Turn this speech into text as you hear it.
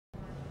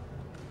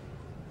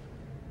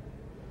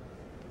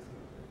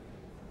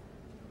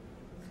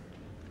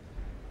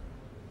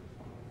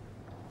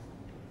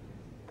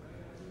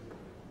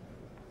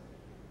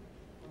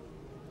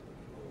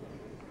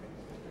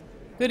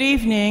Good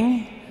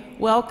evening.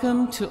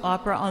 Welcome to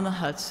Opera on the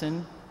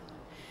Hudson,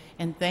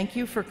 and thank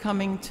you for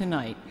coming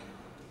tonight.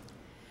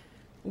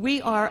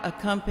 We are a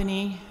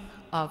company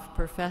of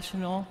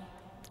professional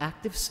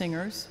active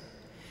singers.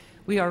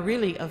 We are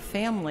really a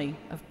family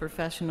of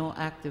professional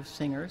active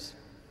singers.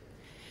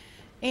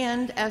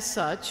 And as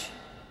such,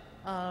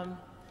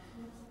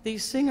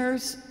 these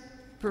singers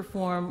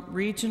perform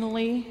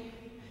regionally,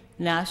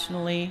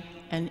 nationally,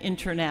 and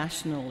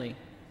internationally.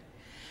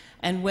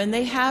 And when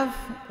they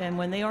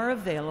are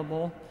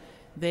available,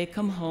 they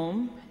come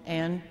home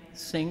and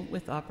sing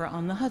with Opera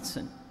on the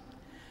Hudson.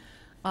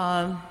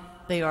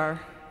 They are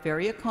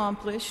very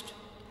accomplished,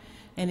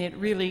 and it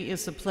really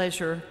is a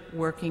pleasure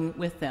working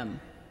with them.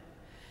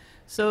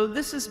 So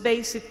this is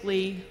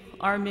basically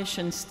our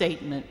mission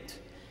statement,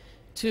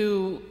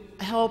 to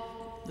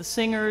help the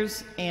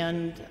singers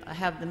and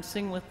have them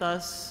sing with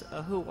us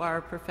who are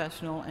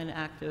professional and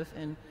active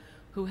and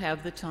who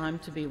have the time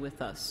to be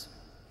with us.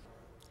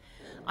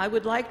 I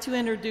would like to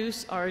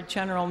introduce our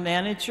general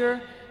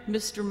manager,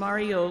 Mr.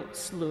 Mario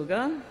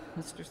Sluga.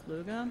 Mr.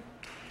 Sluga.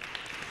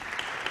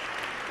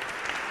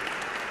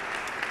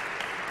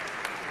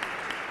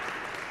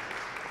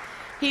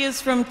 He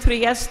is from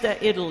Trieste,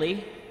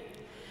 Italy,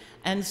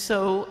 and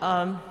so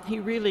he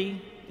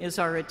really is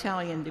our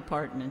Italian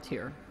department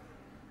here.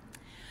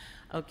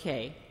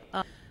 Okay.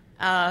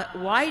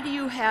 Why do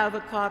you have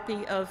a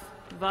copy of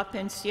Va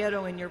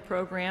Pensiero in your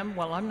program?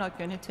 Well, I'm not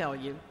going to tell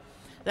you.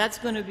 That's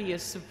going to be a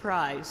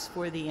surprise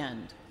for the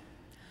end.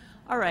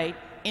 All right,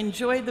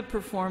 enjoy the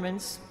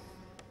performance.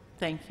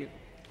 Thank you.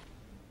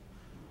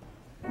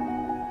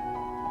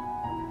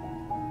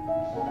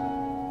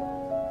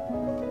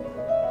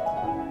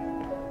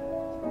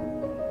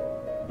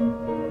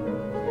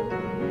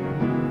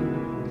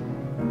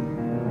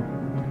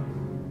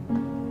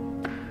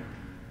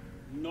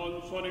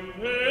 Non sono in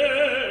pena,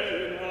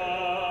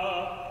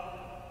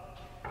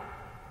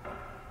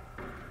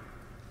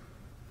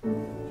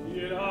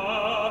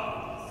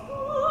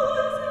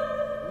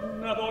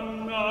 una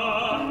donna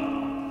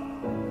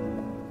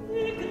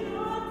di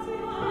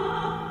grazia,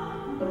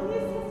 mi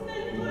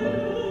sospendo il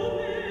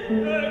lume,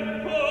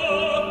 ecco.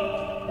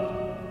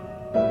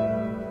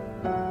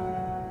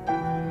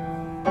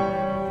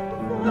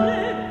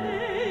 Volete,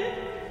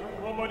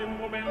 accomodi un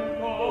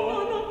momento,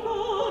 non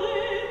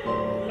occorre,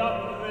 la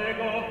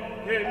prego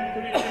che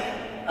entri,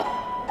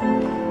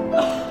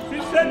 si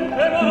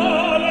sente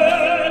male.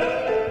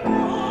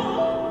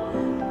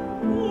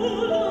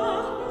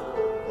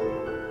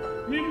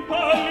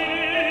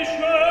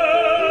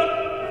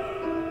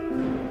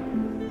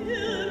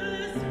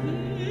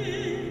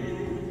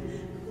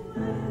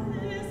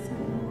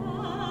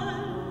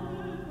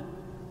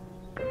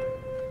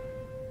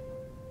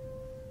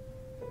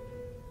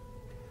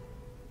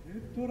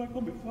 Ora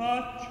come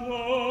faccio?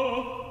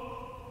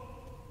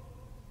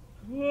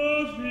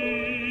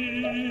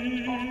 Così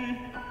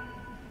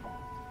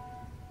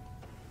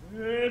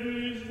e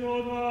viso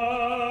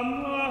da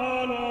malata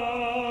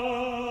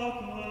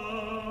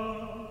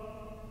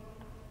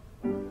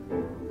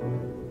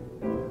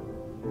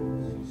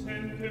si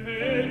sente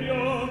meglio,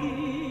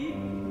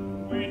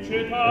 qui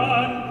c'è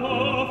tanto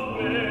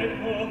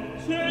freddo,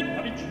 se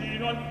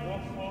vicino al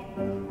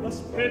fuoco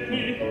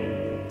aspetti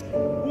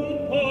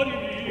un po' di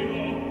vino.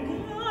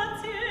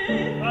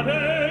 A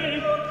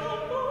lei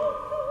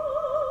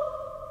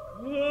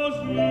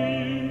così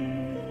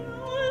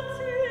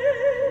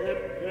che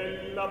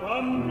bella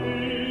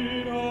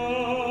bambina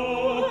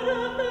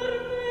ora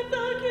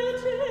permetta che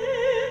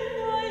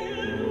accenda il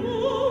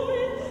lume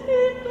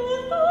in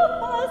tutto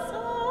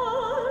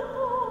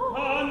passato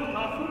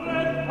tanta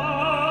fretta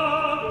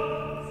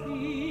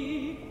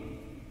sì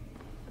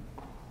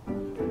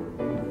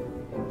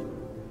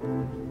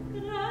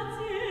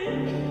grazie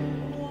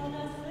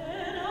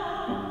buonasera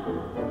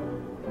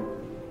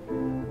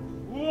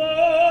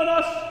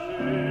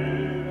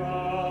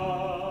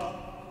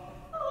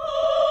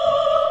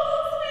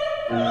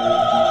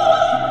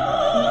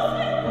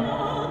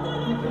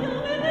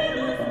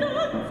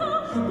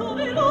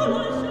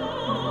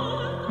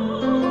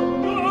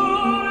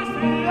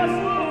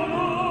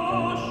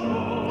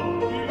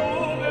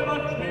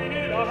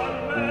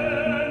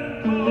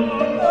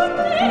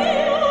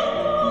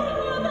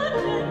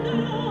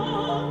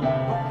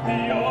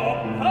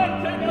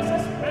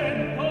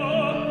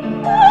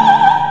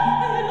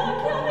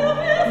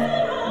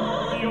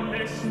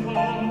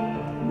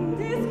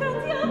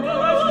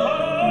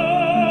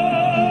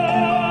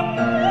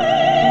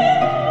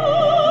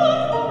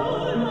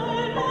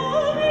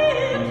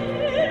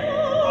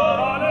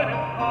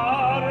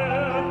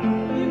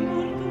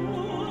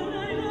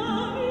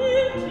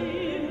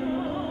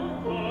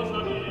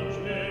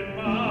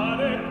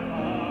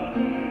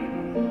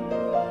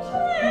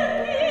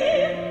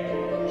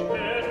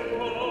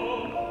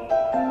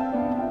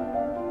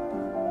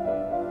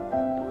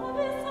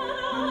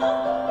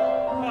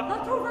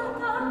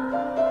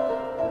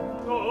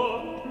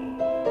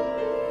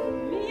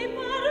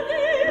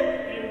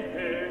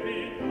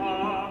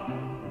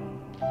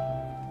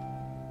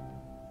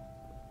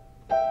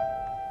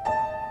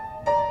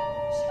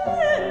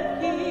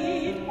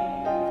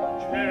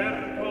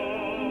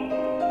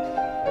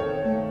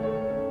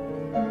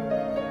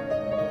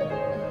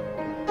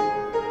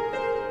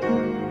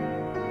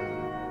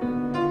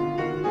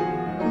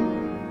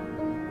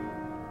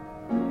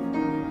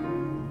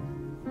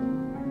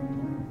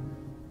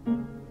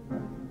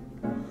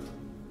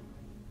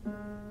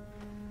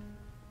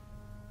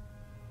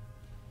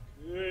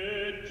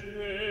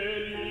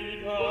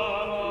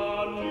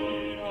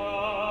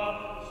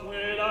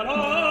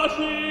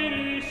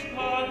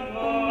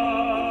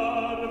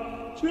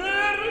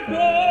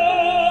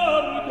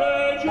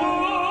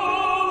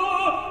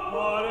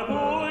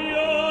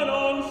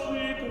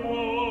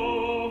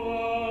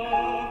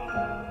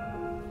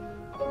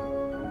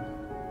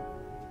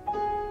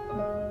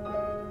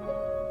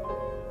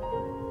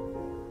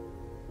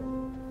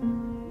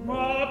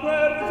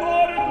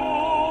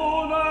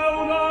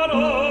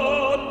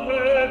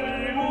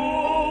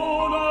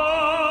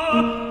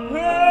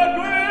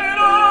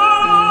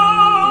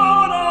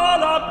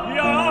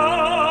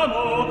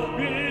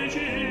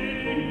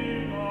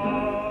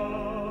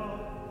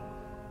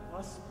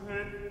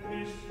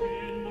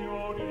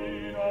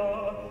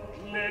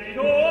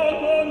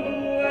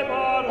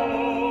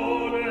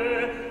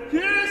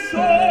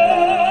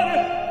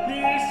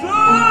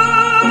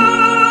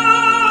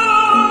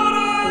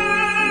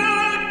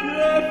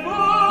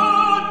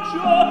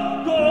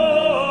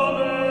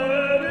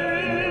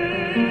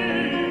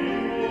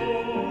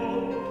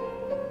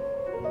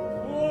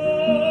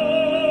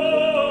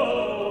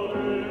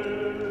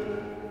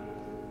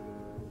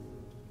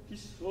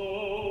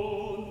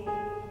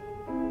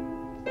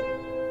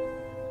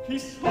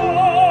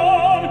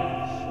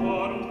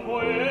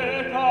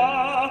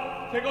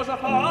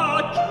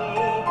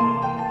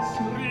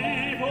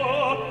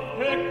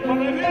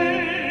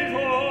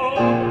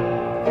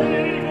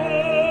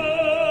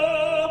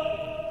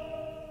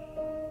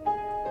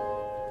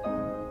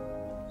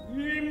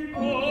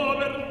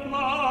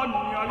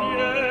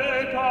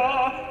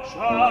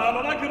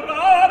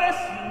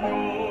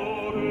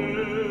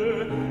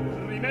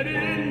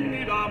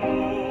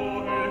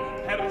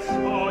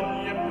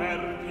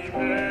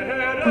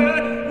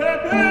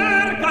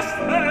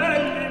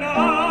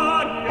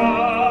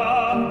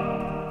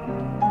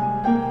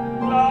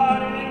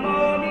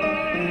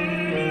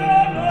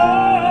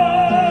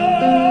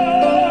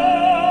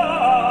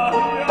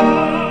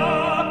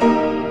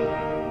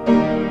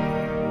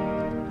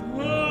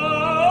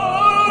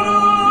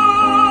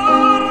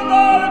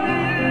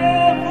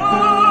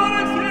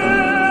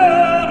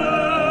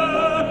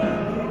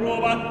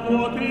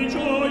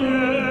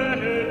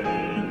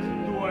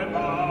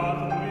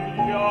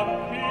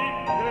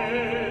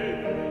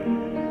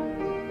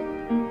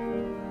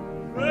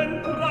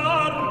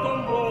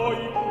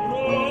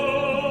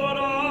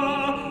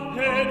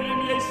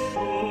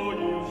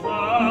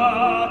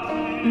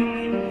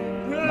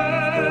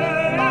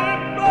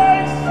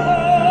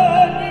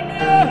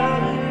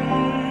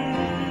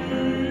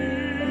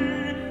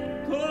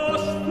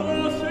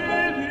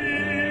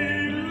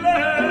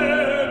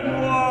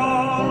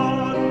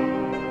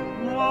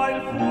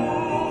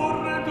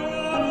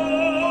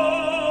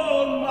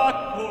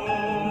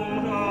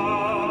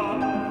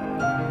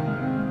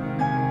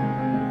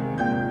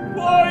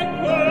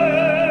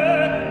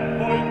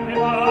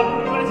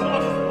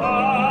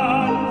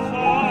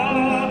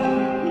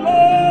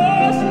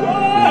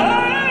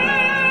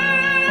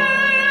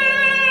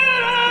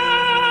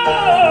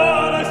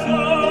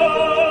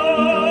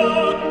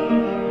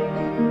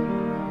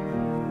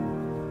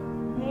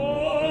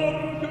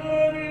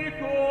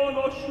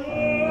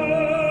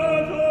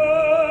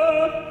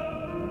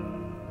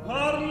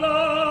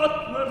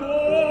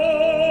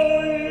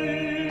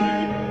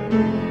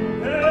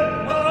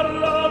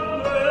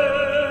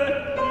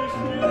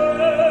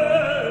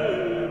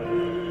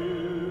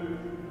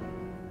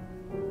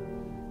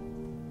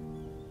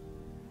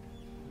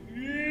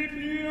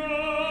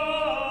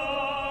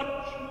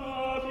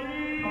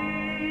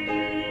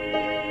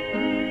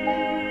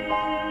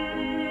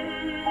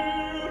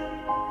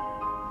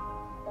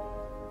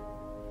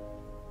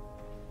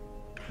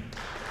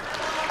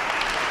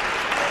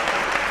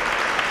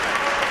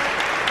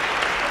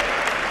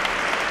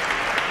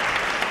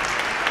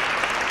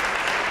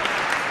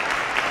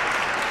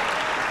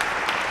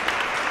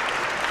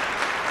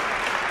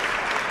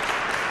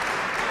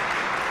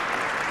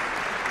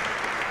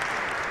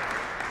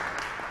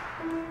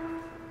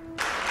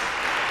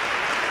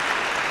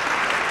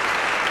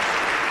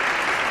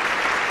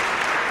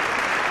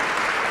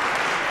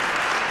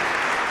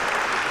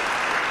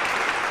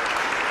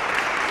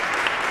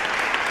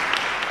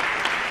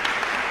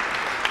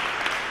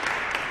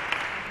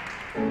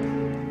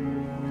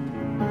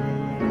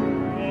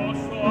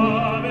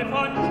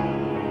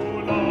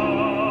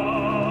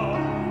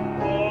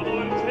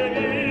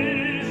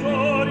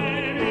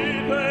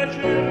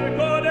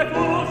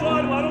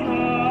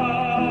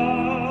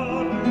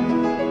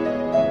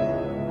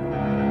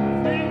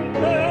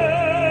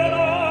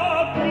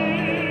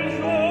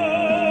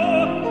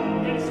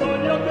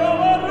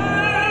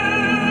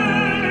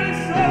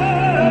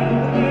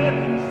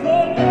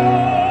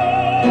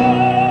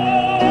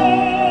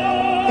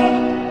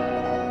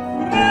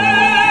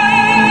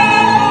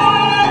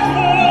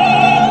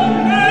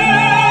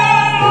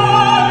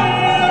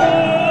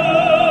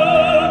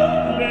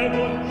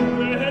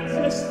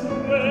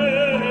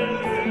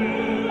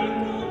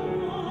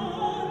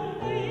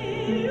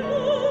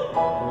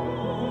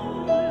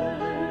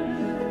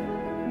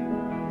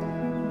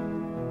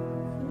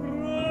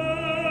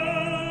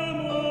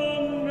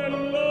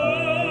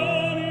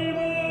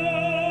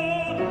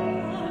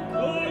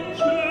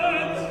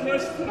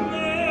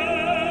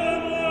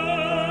estreme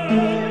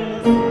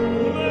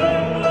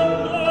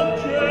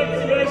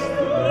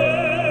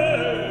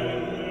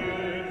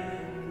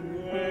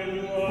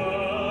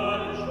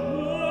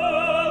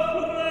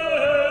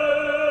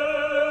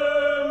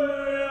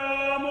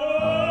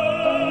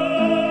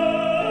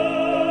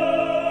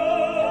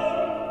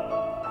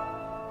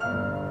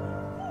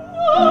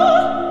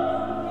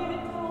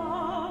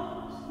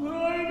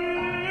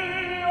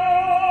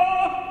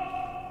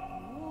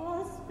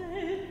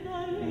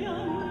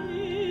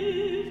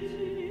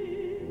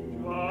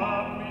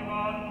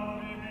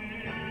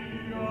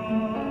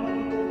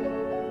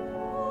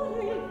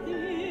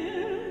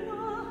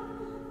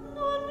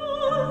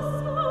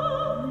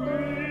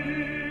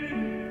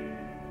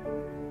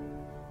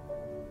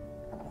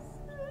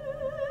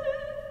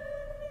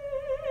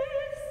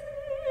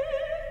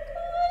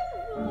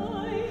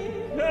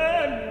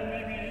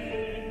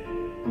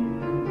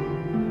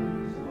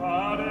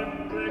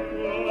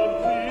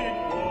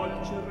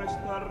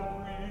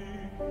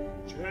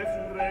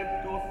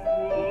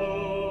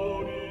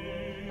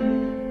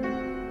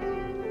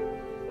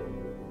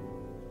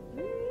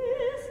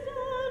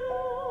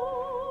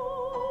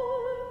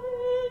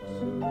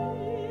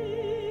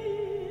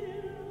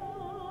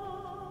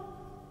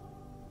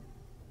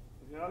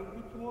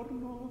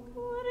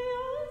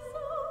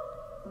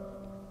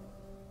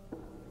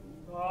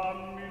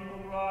Dammi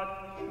un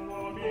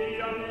braccio,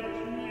 mia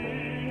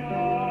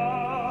Lucia.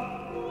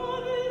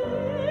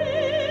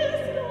 Obbedisca,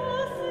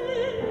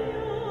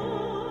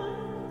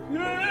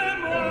 Signor.